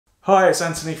Hi, it's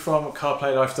Anthony from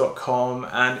carplaylife.com,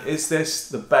 and is this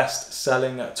the best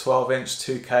selling 12-inch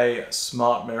 2K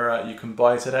smart mirror you can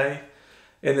buy today?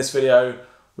 In this video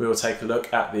we will take a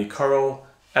look at the Coral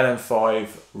LM5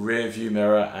 rear view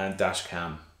mirror and dash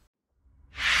cam.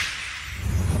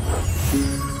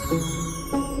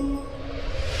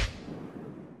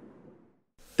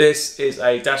 This is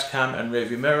a dash cam and rear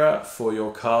view mirror for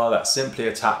your car that simply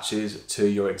attaches to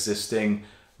your existing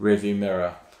rear view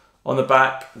mirror. On the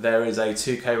back there is a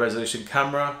 2K resolution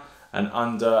camera, and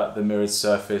under the mirrored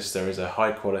surface there is a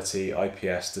high quality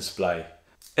IPS display.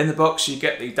 In the box you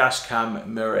get the dash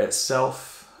cam mirror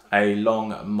itself, a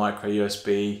long micro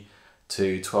USB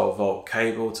to 12 volt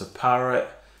cable to power it.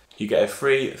 You get a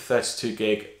free 32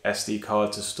 gig SD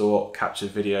card to store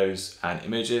captured videos and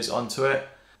images onto it,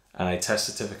 and a test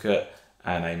certificate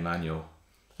and a manual.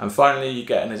 And finally you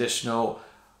get an additional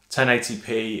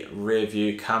 1080p rear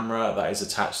view camera that is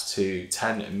attached to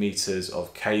 10 meters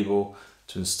of cable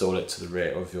to install it to the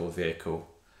rear of your vehicle.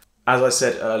 As I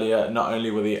said earlier, not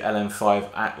only will the LM5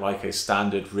 act like a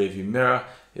standard rear view mirror,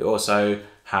 it also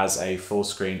has a full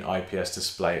screen IPS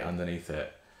display underneath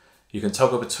it. You can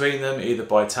toggle between them either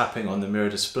by tapping on the mirror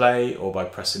display or by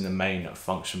pressing the main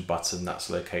function button that's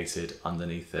located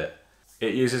underneath it.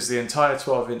 It uses the entire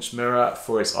 12-inch mirror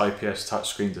for its IPS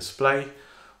touchscreen display.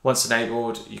 Once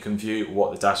enabled, you can view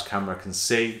what the dash camera can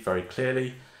see very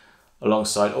clearly,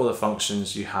 alongside all the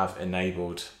functions you have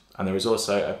enabled. And there is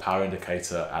also a power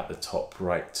indicator at the top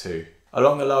right too.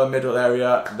 Along the lower middle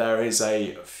area, there is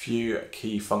a few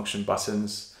key function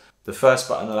buttons. The first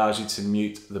button allows you to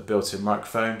mute the built-in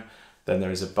microphone. Then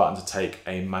there is a button to take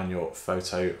a manual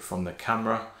photo from the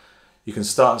camera. You can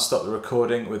start and stop the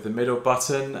recording with the middle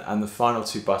button, and the final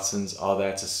two buttons are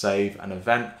there to save an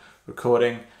event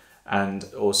recording and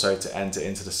also to enter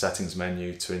into the settings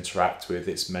menu to interact with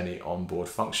its many onboard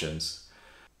functions.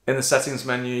 In the settings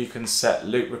menu you can set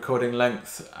loop recording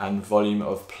length and volume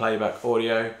of playback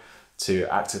audio to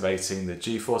activating the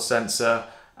G-force sensor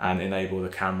and enable the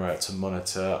camera to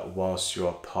monitor whilst you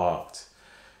are parked.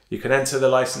 You can enter the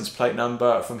license plate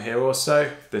number from here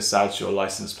also. This adds your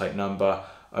license plate number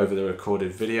over the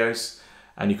recorded videos,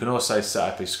 and you can also set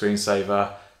up a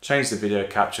screensaver, change the video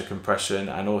capture compression,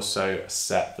 and also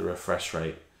set the refresh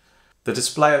rate. The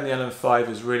display on the LM5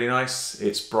 is really nice.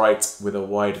 It's bright with a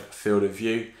wide field of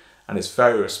view and it's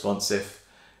very responsive.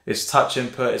 Its touch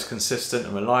input is consistent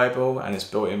and reliable, and its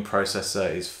built-in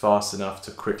processor is fast enough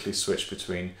to quickly switch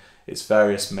between its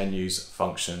various menus,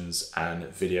 functions and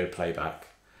video playback.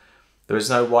 There is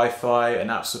no Wi-Fi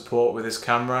and app support with this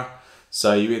camera,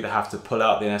 so you either have to pull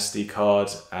out the SD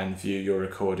card and view your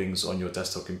recordings on your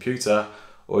desktop computer,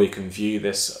 or you can view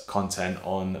this content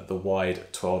on the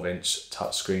wide 12-inch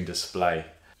touchscreen display.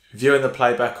 Viewing the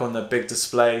playback on the big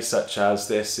display such as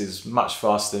this is much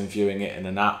faster than viewing it in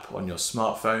an app on your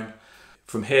smartphone.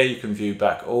 From here you can view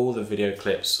back all the video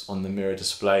clips on the mirror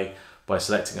display by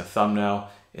selecting a thumbnail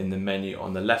in the menu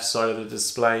on the left side of the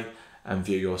display and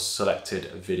view your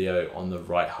selected video on the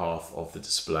right half of the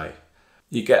display.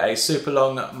 You get a super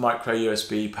long micro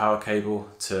USB power cable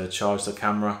to charge the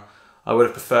camera. I would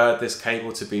have preferred this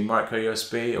cable to be micro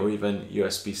USB or even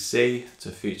USB-C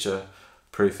to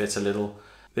future-proof it a little.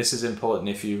 This is important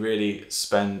if you really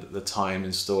spend the time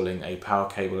installing a power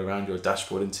cable around your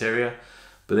dashboard interior,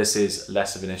 but this is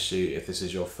less of an issue if this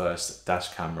is your first dash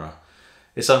camera.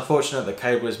 It's unfortunate the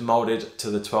cable is molded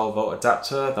to the 12 volt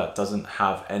adapter that doesn't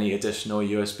have any additional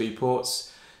USB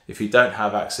ports. If you don't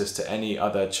have access to any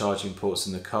other charging ports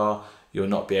in the car, you'll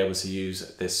not be able to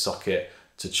use this socket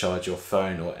to charge your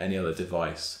phone or any other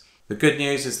device. The good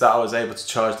news is that I was able to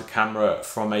charge the camera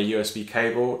from a USB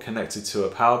cable connected to a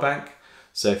power bank.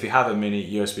 So if you have a mini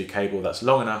USB cable that's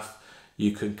long enough,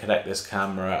 you can connect this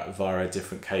camera via a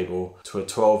different cable to a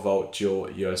 12 volt dual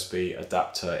USB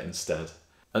adapter instead.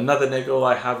 Another niggle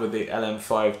I had with the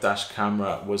LM5 dash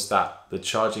camera was that the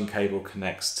charging cable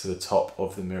connects to the top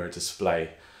of the mirror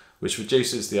display, which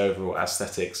reduces the overall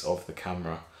aesthetics of the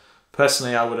camera.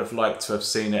 Personally, I would have liked to have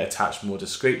seen it attached more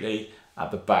discreetly at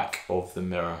the back of the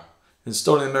mirror.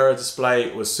 Installing the mirror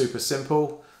display was super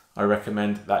simple. I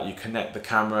recommend that you connect the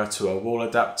camera to a wall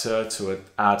adapter to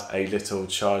add a little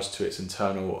charge to its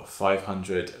internal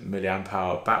 500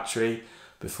 mAh battery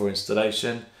before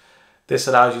installation. This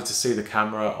allows you to see the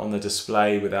camera on the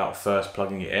display without first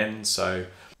plugging it in, so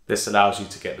this allows you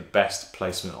to get the best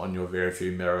placement on your rear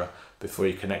view mirror before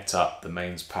you connect up the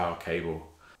mains power cable.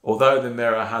 Although the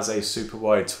mirror has a super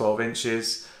wide 12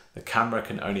 inches, the camera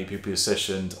can only be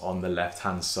positioned on the left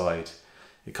hand side.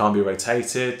 It can't be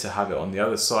rotated to have it on the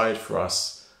other side for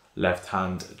us left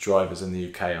hand drivers in the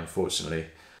UK, unfortunately.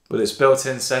 With its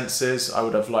built-in sensors, I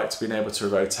would have liked to be able to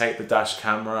rotate the dash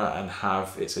camera and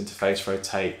have its interface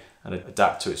rotate and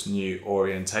adapt to its new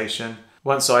orientation.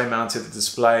 Once I mounted the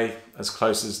display as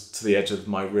close as to the edge of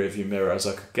my rearview mirror as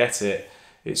I could get it,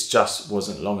 it just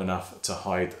wasn't long enough to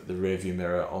hide the rearview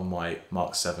mirror on my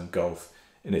Mark 7 Golf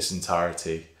in its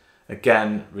entirety,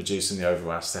 again reducing the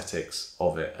overall aesthetics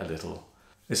of it a little.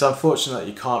 It's unfortunate that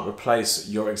you can't replace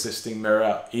your existing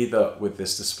mirror either with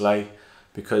this display,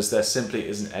 because there simply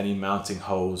isn't any mounting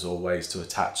holes or ways to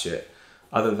attach it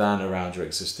other than around your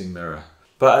existing mirror.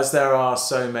 But as there are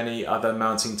so many other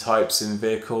mounting types in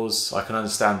vehicles, I can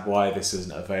understand why this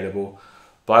isn't available,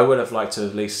 but I would have liked to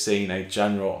have at least seen a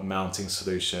general mounting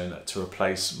solution to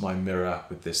replace my mirror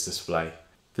with this display.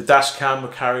 The dash cam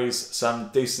carries some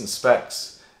decent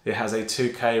specs. It has a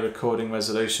 2K recording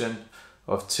resolution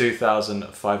of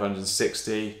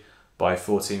 2560 by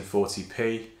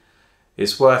 1440p.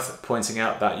 It's worth pointing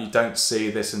out that you don't see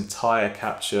this entire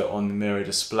capture on the mirror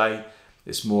display.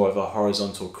 It's more of a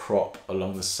horizontal crop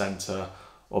along the center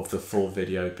of the full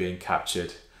video being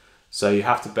captured. So you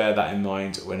have to bear that in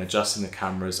mind when adjusting the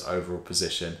camera's overall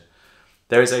position.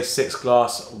 There is a 6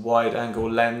 glass wide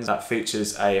angle lens that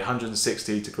features a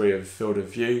 160 degree of field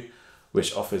of view,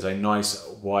 which offers a nice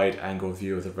wide angle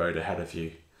view of the road ahead of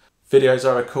you. Videos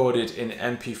are recorded in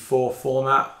MP4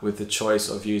 format with the choice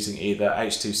of using either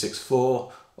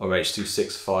H.264 or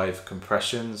H.265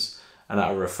 compressions, and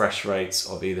at a refresh rates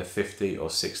of either 50 or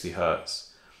 60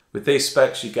 Hz. With these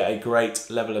specs, you get a great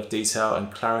level of detail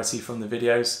and clarity from the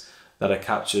videos that are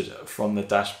captured from the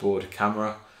dashboard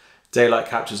camera. Daylight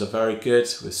captures are very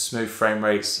good with smooth frame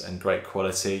rates and great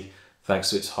quality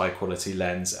thanks to its high quality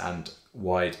lens and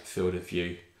wide field of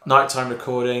view. Nighttime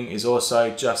recording is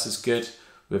also just as good,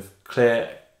 with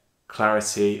clear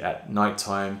clarity at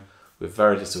nighttime with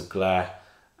very little glare,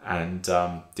 and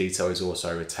detail is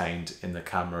also retained in the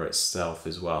camera itself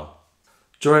as well.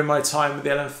 During my time with the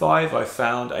LM5, I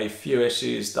found a few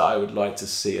issues that I would like to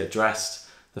see addressed.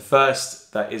 The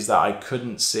first is that I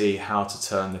couldn't see how to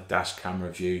turn the dash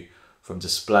camera view from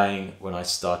displaying when I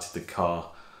started the car.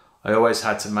 I always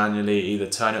had to manually either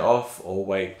turn it off or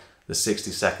wait the 60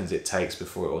 seconds it takes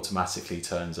before it automatically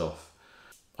turns off.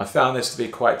 I found this to be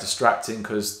quite distracting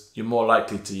because you're more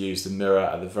likely to use the mirror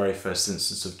at the very first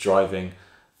instance of driving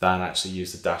than actually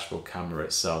use the dashboard camera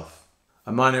itself.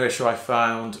 A minor issue I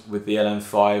found with the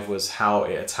LM5 was how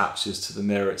it attaches to the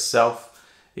mirror itself.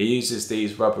 It uses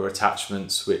these rubber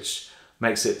attachments, which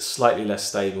makes it slightly less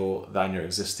stable than your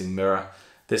existing mirror.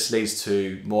 This leads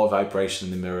to more vibration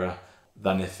in the mirror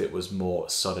than if it was more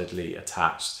solidly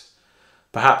attached.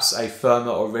 Perhaps a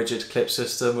firmer or rigid clip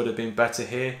system would have been better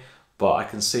here, but I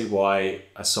can see why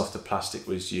a softer plastic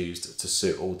was used to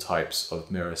suit all types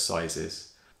of mirror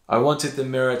sizes. I wanted the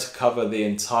mirror to cover the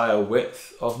entire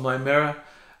width of my mirror,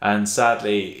 and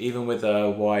sadly, even with a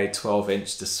wide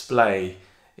 12-inch display,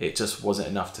 it just wasn't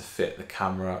enough to fit the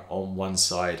camera on one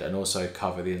side and also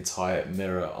cover the entire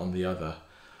mirror on the other.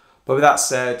 But with that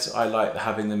said, I like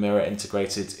having the mirror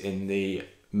integrated in the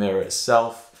mirror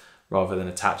itself rather than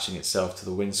attaching itself to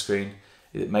the windscreen.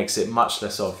 It makes it much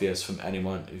less obvious from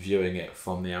anyone viewing it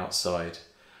from the outside.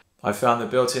 I found the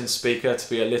built-in speaker to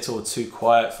be a little too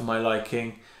quiet for my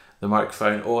liking. The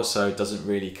microphone also doesn't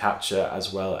really capture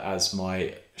as well as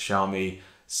my Xiaomi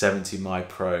 70Mi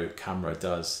Pro camera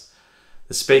does.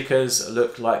 The speakers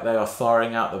look like they are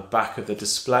firing out the back of the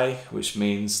display, which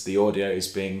means the audio is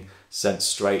being sent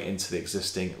straight into the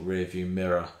existing rearview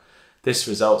mirror. This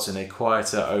results in a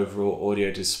quieter overall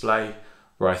audio display,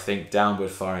 where I think downward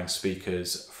firing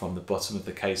speakers from the bottom of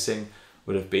the casing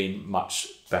would have been much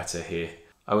better here.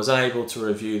 I was unable to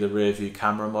review the rear view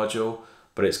camera module,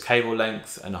 but its cable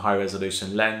length and high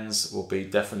resolution lens will be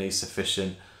definitely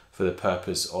sufficient for the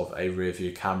purpose of a rear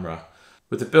view camera.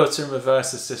 With the built-in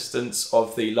reverse assistance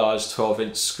of the large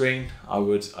 12-inch screen, I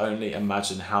would only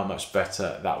imagine how much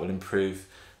better that would improve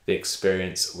the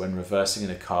experience when reversing in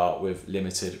a car with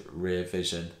limited rear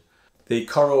vision. The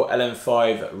Coral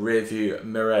LM5 rearview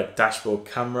mirror dashboard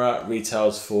camera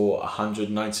retails for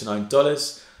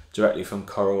 $199 directly from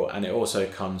Coral, and it also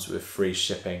comes with free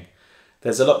shipping.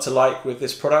 There's a lot to like with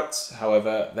this product,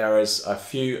 however there is a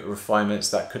few refinements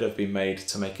that could have been made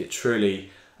to make it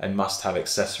truly a must-have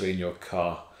accessory in your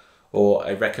car, or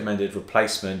a recommended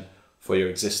replacement for your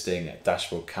existing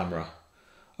dashboard camera.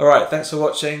 Alright, thanks for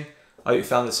watching. I hope you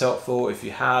found this helpful. If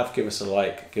you have, give us a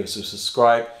like, give us a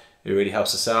subscribe. It really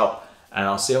helps us out. And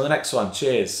I'll see you on the next one.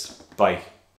 Cheers. Bye.